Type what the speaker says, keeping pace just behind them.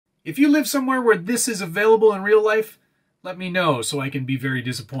If you live somewhere where this is available in real life, let me know so I can be very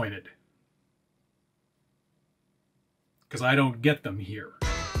disappointed. Because I don't get them here.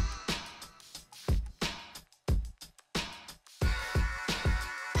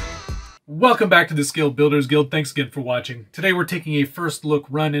 Welcome back to the Skilled Builders Guild. Thanks again for watching. Today we're taking a first look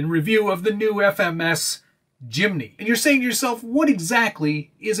run and review of the new FMS Jimny. And you're saying to yourself, what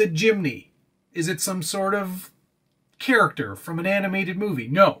exactly is a Jimny? Is it some sort of character from an animated movie?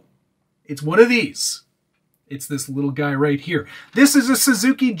 No. It's one of these. It's this little guy right here. This is a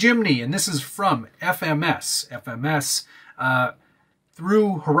Suzuki Jimny, and this is from FMS. FMS,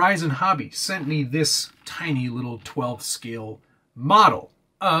 through Horizon Hobby, sent me this tiny little 12th scale model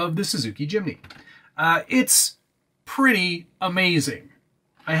of the Suzuki Jimny. It's pretty amazing.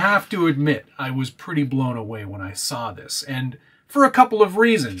 I have to admit, I was pretty blown away when I saw this, and for a couple of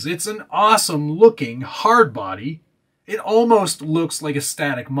reasons. It's an awesome looking hard body. It almost looks like a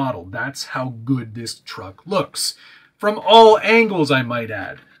static model. That's how good this truck looks. From all angles, I might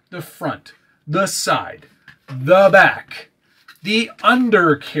add. The front, the side, the back, the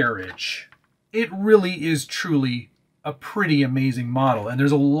undercarriage. It really is truly a pretty amazing model, and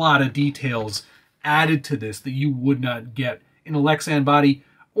there's a lot of details added to this that you would not get in a Lexan body,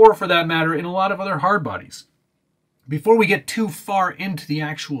 or for that matter, in a lot of other hard bodies. Before we get too far into the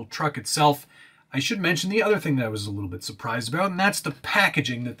actual truck itself, I should mention the other thing that I was a little bit surprised about, and that's the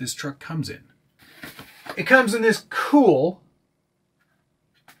packaging that this truck comes in. It comes in this cool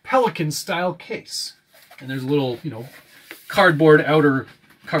Pelican-style case. And there's a little, cardboard outer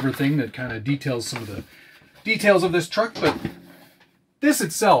cover thing that kind of details some of the details of this truck, but this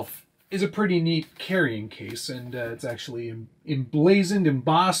itself is a pretty neat carrying case, and it's actually emblazoned,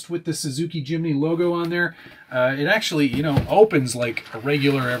 embossed with the Suzuki Jimny logo on there. It actually, opens like a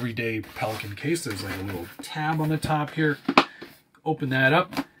regular everyday Pelican case. There's like a little tab on the top here. Open that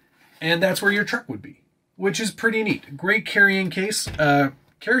up, and that's where your truck would be, which is pretty neat. Great carrying case.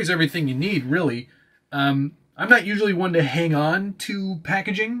 Carries everything you need, really. I'm not usually one to hang on to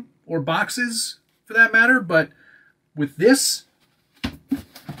packaging or boxes, for that matter, but with this, I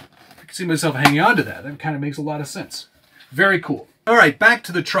can see myself hanging on to that. That kind of makes a lot of sense. Very cool. All right, back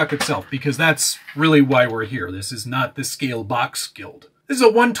to the truck itself, because that's really why we're here. This is not the Scale Box Guild. This is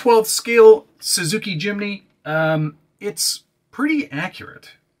a 1/12 scale Suzuki Jimny. It's pretty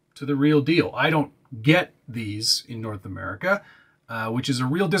accurate to the real deal. I don't get these in North America, which is a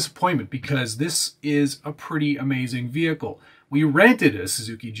real disappointment, because this is a pretty amazing vehicle. We rented a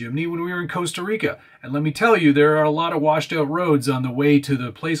Suzuki Jimny when we were in Costa Rica, and let me tell you, there are a lot of washed out roads on the way to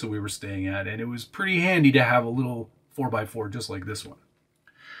the place that we were staying at, and it was pretty handy to have a little 4x4 just like this one.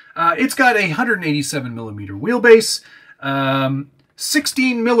 It's got a 187 millimeter wheelbase,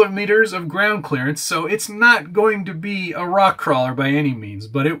 16 millimeters of ground clearance, so it's not going to be a rock crawler by any means,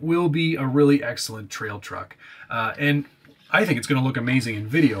 but it will be a really excellent trail truck. And I think it's going to look amazing in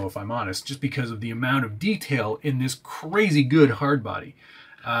video, if I'm honest, just because of the amount of detail in this crazy good hard body.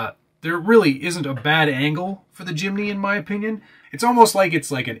 There really isn't a bad angle for the Jimny, in my opinion. It's almost like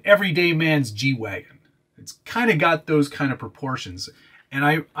it's like an everyday man's G-Wagon. It's kind of got those kind of proportions, and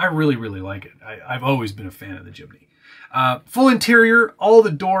I really, really like it. I've always been a fan of the Jimny. Full interior, all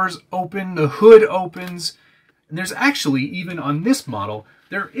the doors open, the hood opens, and there's actually, even on this model,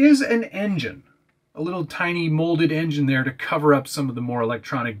 there is an engine. A little tiny molded engine there to cover up some of the more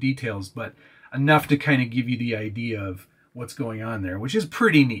electronic details, but enough to kind of give you the idea of what's going on there, which is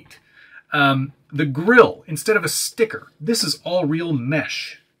pretty neat. The grille, instead of a sticker, this is all real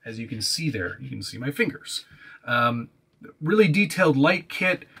mesh. As you can see there, you can see my fingers. Really detailed light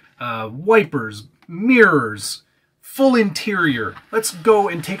kit, wipers, mirrors, full interior. Let's go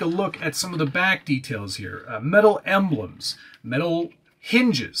and take a look at some of the back details here. Metal emblems, metal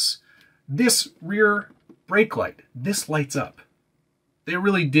hinges. This rear brake light, this lights up. They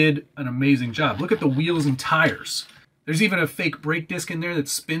really did an amazing job. Look at the wheels and tires. There's even a fake brake disc in there that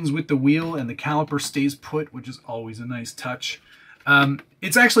spins with the wheel, and the caliper stays put, which is always a nice touch.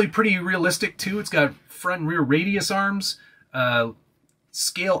 It's actually pretty realistic too. It's got front and rear radius arms,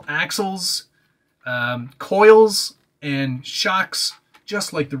 scale axles, coils, and shocks,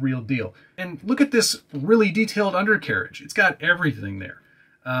 just like the real deal. And look at this really detailed undercarriage. It's got everything there.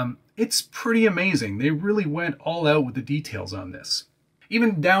 It's pretty amazing. They really went all out with the details on this.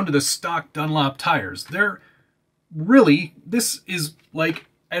 Even down to the stock Dunlop tires. This is like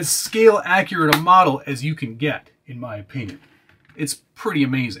as scale accurate a model as you can get, in my opinion. It's pretty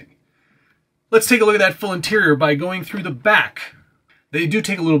amazing. Let's take a look at that full interior by going through the back. They do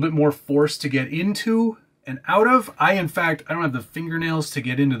take a little bit more force to get into and out of. In fact, I don't have the fingernails to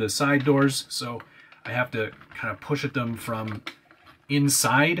get into the side doors, so I have to kind of push at them from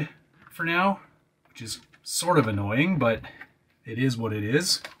inside for now, which is sort of annoying, but it is what it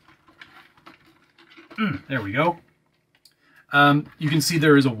is. There we go. You can see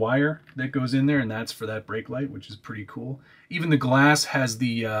there is a wire that goes in there, and that's for that brake light, which is pretty cool. Even the glass has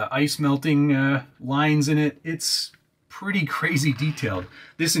the ice melting lines in it. It's pretty crazy detailed.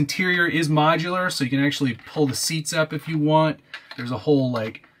 This interior is modular, so you can actually pull the seats up if you want. There's a whole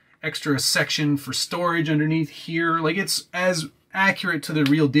like extra section for storage underneath here. Like, it's as accurate to the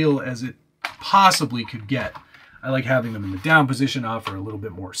real deal as it possibly could get. I like having them in the down position, offer a little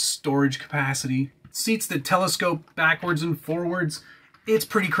bit more storage capacity. Seats that telescope backwards and forwards. It's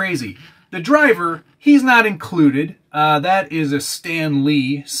pretty crazy. The driver, he's not included. That is a Stan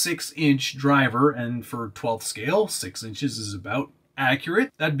Lee 6-inch driver, and for 12th scale, 6 inches is about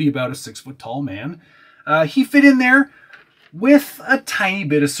accurate. That'd be about a 6-foot tall man. He fit in there with a tiny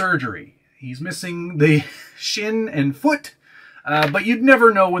bit of surgery. He's missing the shin and foot, but you'd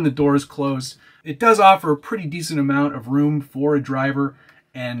never know when the door is closed. It does offer a pretty decent amount of room for a driver,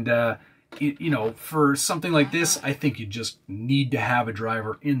 and you know, for something like this, I think you just need to have a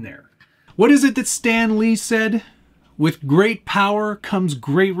driver in there. What is it that Stan Lee said? With great power comes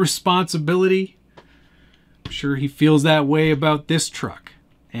great responsibility. I'm sure he feels that way about this truck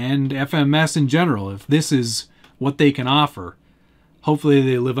and FMS in general. If this is what they can offer, hopefully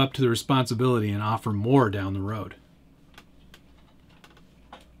they live up to the responsibility and offer more down the road.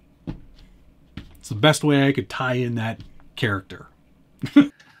 It's the best way I could tie in that character.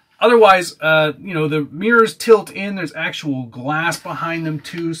 Otherwise, you know, the mirrors tilt in. There's actual glass behind them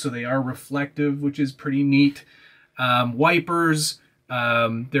too, so they are reflective, which is pretty neat. Wipers.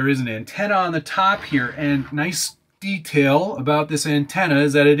 There is an antenna on the top here, and nice detail about this antenna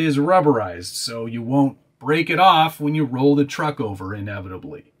is that it is rubberized, so you won't break it off when you roll the truck over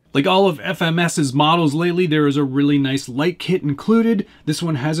inevitably. Like all of FMS's models lately, there is a really nice light kit included. This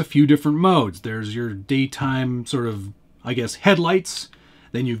one has a few different modes. There's your daytime sort of, I guess, headlights.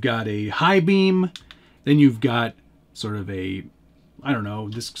 Then you've got a high beam. Then you've got sort of a, I don't know,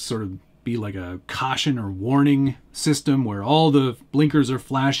 this sort of be like a caution or warning system where all the blinkers are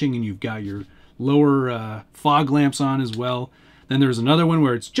flashing, and you've got your lower fog lamps on as well. Then there's another one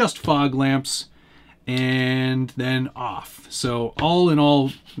where it's just fog lamps and then off. So all in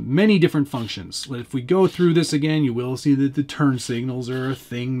all, many different functions. If we go through this again, you will see that the turn signals are a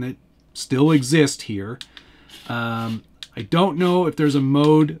thing that still exist here. I don't know if there's a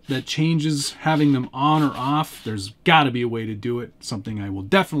mode that changes having them on or off. There's got to be a way to do it, something I will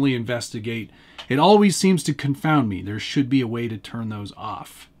definitely investigate. It always seems to confound me. There should be a way to turn those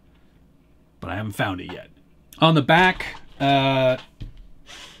off, but I haven't found it yet. On the back,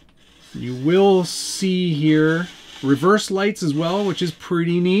 you will see here reverse lights as well, which is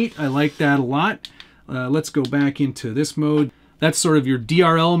pretty neat. I like that a lot. Let's go back into this mode. That's sort of your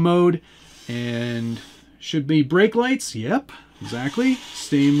DRL mode, and should be brake lights. Yep, exactly.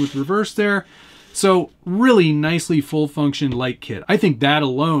 Same with reverse there. So really nicely full function light kit. I think that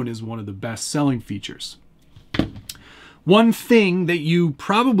alone is one of the best selling features. One thing that you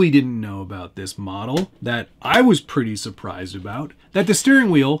probably didn't know about this model that I was pretty surprised about, that the steering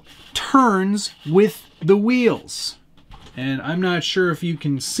wheel turns with the wheels. And I'm not sure if you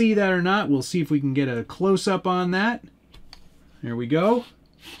can see that or not. We'll see if we can get a close-up on that. There we go.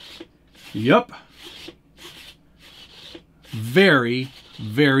 Yup. Very,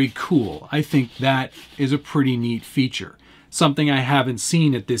 very cool. I think that is a pretty neat feature. Something I haven't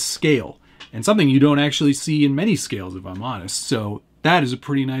seen at this scale, and something you don't actually see in many scales, if I'm honest. So that is a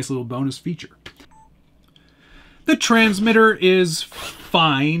pretty nice little bonus feature. The transmitter is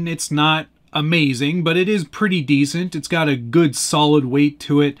fine. It's not amazing, but it is pretty decent. It's got a good solid weight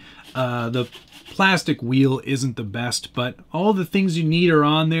to it. The plastic wheel isn't the best, but all the things you need are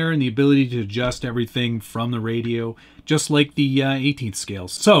on there, and the ability to adjust everything from the radio, just like the 18th scale.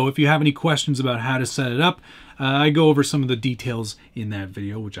 So if you have any questions about how to set it up, I go over some of the details in that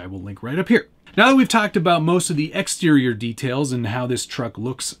video, which I will link right up here. Now that we've talked about most of the exterior details and how this truck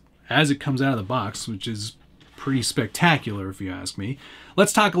looks as it comes out of the box, which is pretty spectacular if you ask me,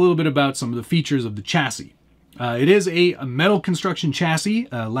 let's talk a little bit about some of the features of the chassis. It is a metal construction chassis,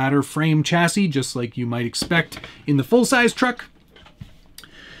 a ladder frame chassis, just like you might expect in the full-size truck.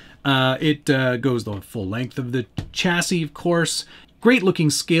 It goes the full length of the chassis, of course. Great looking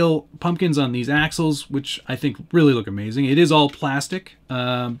scale pumpkins on these axles, which I think really look amazing. It is all plastic,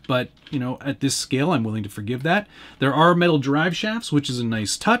 but you know, at this scale, I'm willing to forgive that. There are metal drive shafts, which is a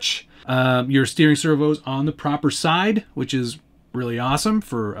nice touch. Your steering servos on the proper side, which is really awesome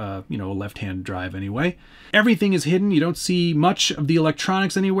for, you know, a left-hand drive anyway. Everything is hidden. You don't see much of the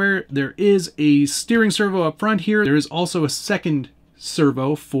electronics anywhere. There is a steering servo up front here. There is also a second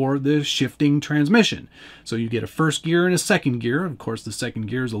servo for the shifting transmission. So you get a first gear and a second gear. Of course, the second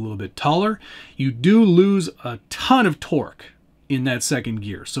gear is a little bit taller. You do lose a ton of torque in that second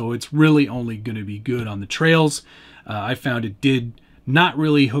gear, so it's really only going to be good on the trails. I found it did not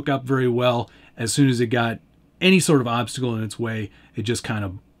really hook up very well. As soon as it got any sort of obstacle in its way, it just kind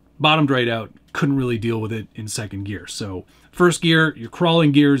of bottomed right out. Couldn't really deal with it in second gear. So first gear, your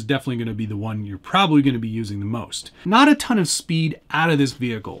crawling gear is definitely going to be the one you're probably going to be using the most. Not a ton of speed out of this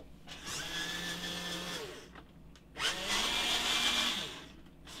vehicle.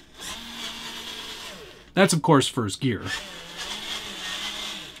 That's of course first gear.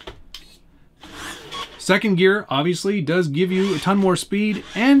 Second gear obviously does give you a ton more speed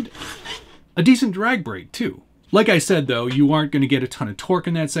and a decent drag brake too. Like I said though, you aren't going to get a ton of torque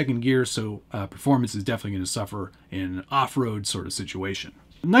in that second gear, so performance is definitely going to suffer in an off-road sort of situation.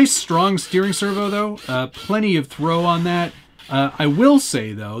 Nice strong steering servo though, plenty of throw on that. I will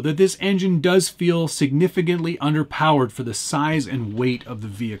say though that this engine does feel significantly underpowered for the size and weight of the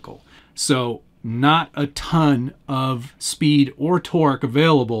vehicle. So not a ton of speed or torque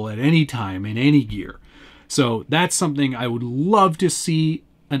available at any time in any gear. So that's something I would love to see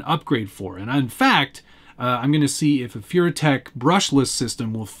an upgrade for. And in fact, I'm going to see if a Furatech brushless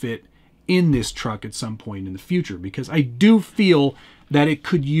system will fit in this truck at some point in the future, because I do feel that it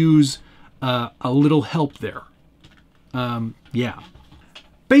could use a little help there. Yeah.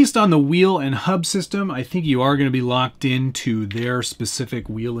 Based on the wheel and hub system, I think you are going to be locked into their specific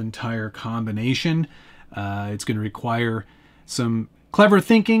wheel and tire combination. It's going to require some clever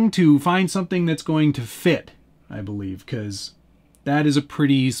thinking to find something that's going to fit, I believe, because that is a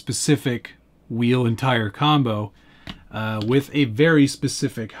pretty specific wheel and tire combo with a very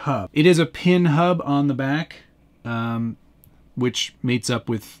specific hub. It is a pin hub on the back, which mates up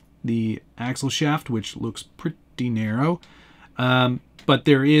with the axle shaft, which looks pretty narrow. But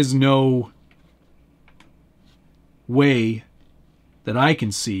there is no way that I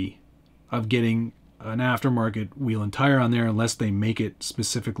can see of getting an aftermarket wheel and tire on there unless they make it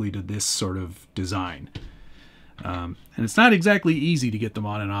specifically to this sort of design. And it's not exactly easy to get them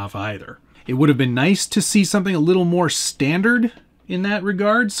on and off either. It would have been nice to see something a little more standard in that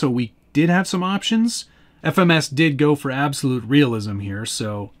regard, so we did have some options. FMS did go for absolute realism here,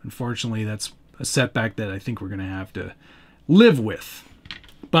 so unfortunately that's a setback that I think we're going to have to live with.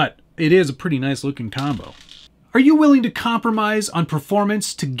 But it is a pretty nice looking combo. Are you willing to compromise on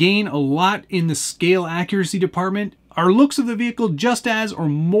performance to gain a lot in the scale accuracy department? Are looks of the vehicle just as or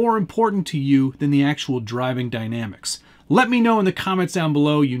more important to you than the actual driving dynamics? Let me know in the comments down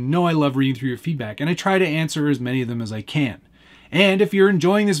below. You know I love reading through your feedback, and I try to answer as many of them as I can. And if you're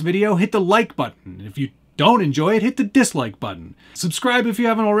enjoying this video, hit the like button. If you don't enjoy it, hit the dislike button. Subscribe if you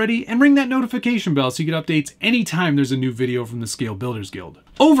haven't already, and ring that notification bell so you get updates anytime there's a new video from the Scale Builders Guild.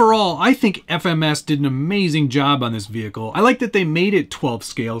 Overall, I think FMS did an amazing job on this vehicle. I like that they made it 12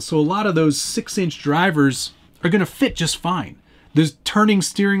 scale, so a lot of those 6-inch drivers are going to fit just fine. The turning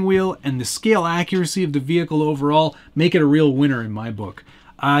steering wheel and the scale accuracy of the vehicle overall make it a real winner in my book.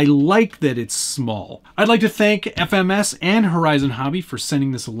 I like that it's small. I'd like to thank FMS and Horizon Hobby for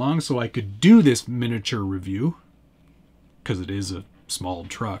sending this along so I could do this miniature review, because it is a small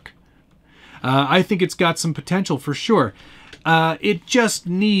truck. I think it's got some potential for sure. It just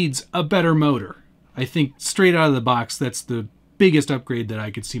needs a better motor. I think straight out of the box, that's the biggest upgrade that I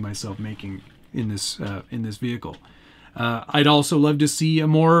could see myself making in this vehicle. I'd also love to see a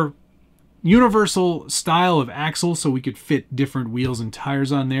more universal style of axle so we could fit different wheels and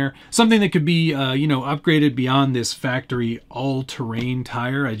tires on there. Something that could be, you know, upgraded beyond this factory all-terrain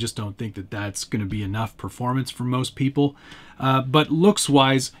tire. I just don't think that that's going to be enough performance for most people. But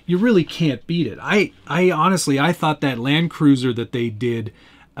looks-wise, you really can't beat it. I honestly, I thought that Land Cruiser that they did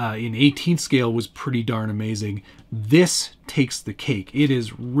in 18th scale was pretty darn amazing. This takes the cake. It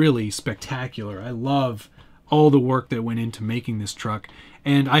is really spectacular. I love all the work that went into making this truck,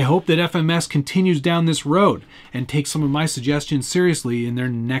 and I hope that FMS continues down this road and takes some of my suggestions seriously in their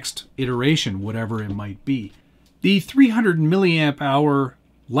next iteration, whatever it might be. The 300 milliamp hour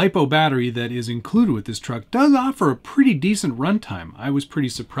LiPo battery that is included with this truck does offer a pretty decent runtime. I was pretty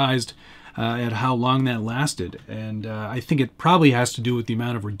surprised at how long that lasted, and I think it probably has to do with the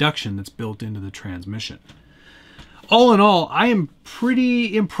amount of reduction that's built into the transmission. All in all, I am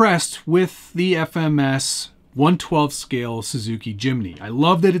pretty impressed with the FMS 1/12 scale Suzuki Jimny. I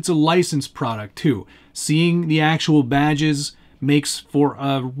love that it's a licensed product too. Seeing the actual badges makes for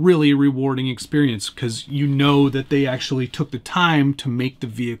a really rewarding experience because you know that they actually took the time to make the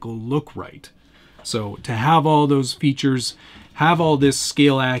vehicle look right. So to have all those features, have all this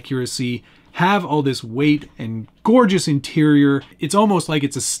scale accuracy, have all this weight and gorgeous interior. It's almost like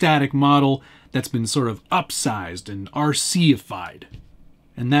it's a static model that's been sort of upsized and RC-ified.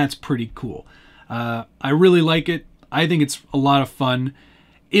 And that's pretty cool. I really like it. I think it's a lot of fun.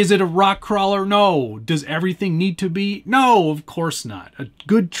 Is it a rock crawler? No. Does everything need to be? No, of course not. A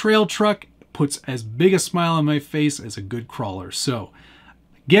good trail truck puts as big a smile on my face as a good crawler. So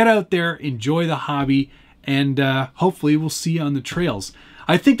get out there, enjoy the hobby, and hopefully we'll see you on the trails.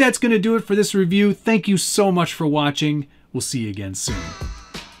 I think that's going to do it for this review. Thank you so much for watching. We'll see you again soon.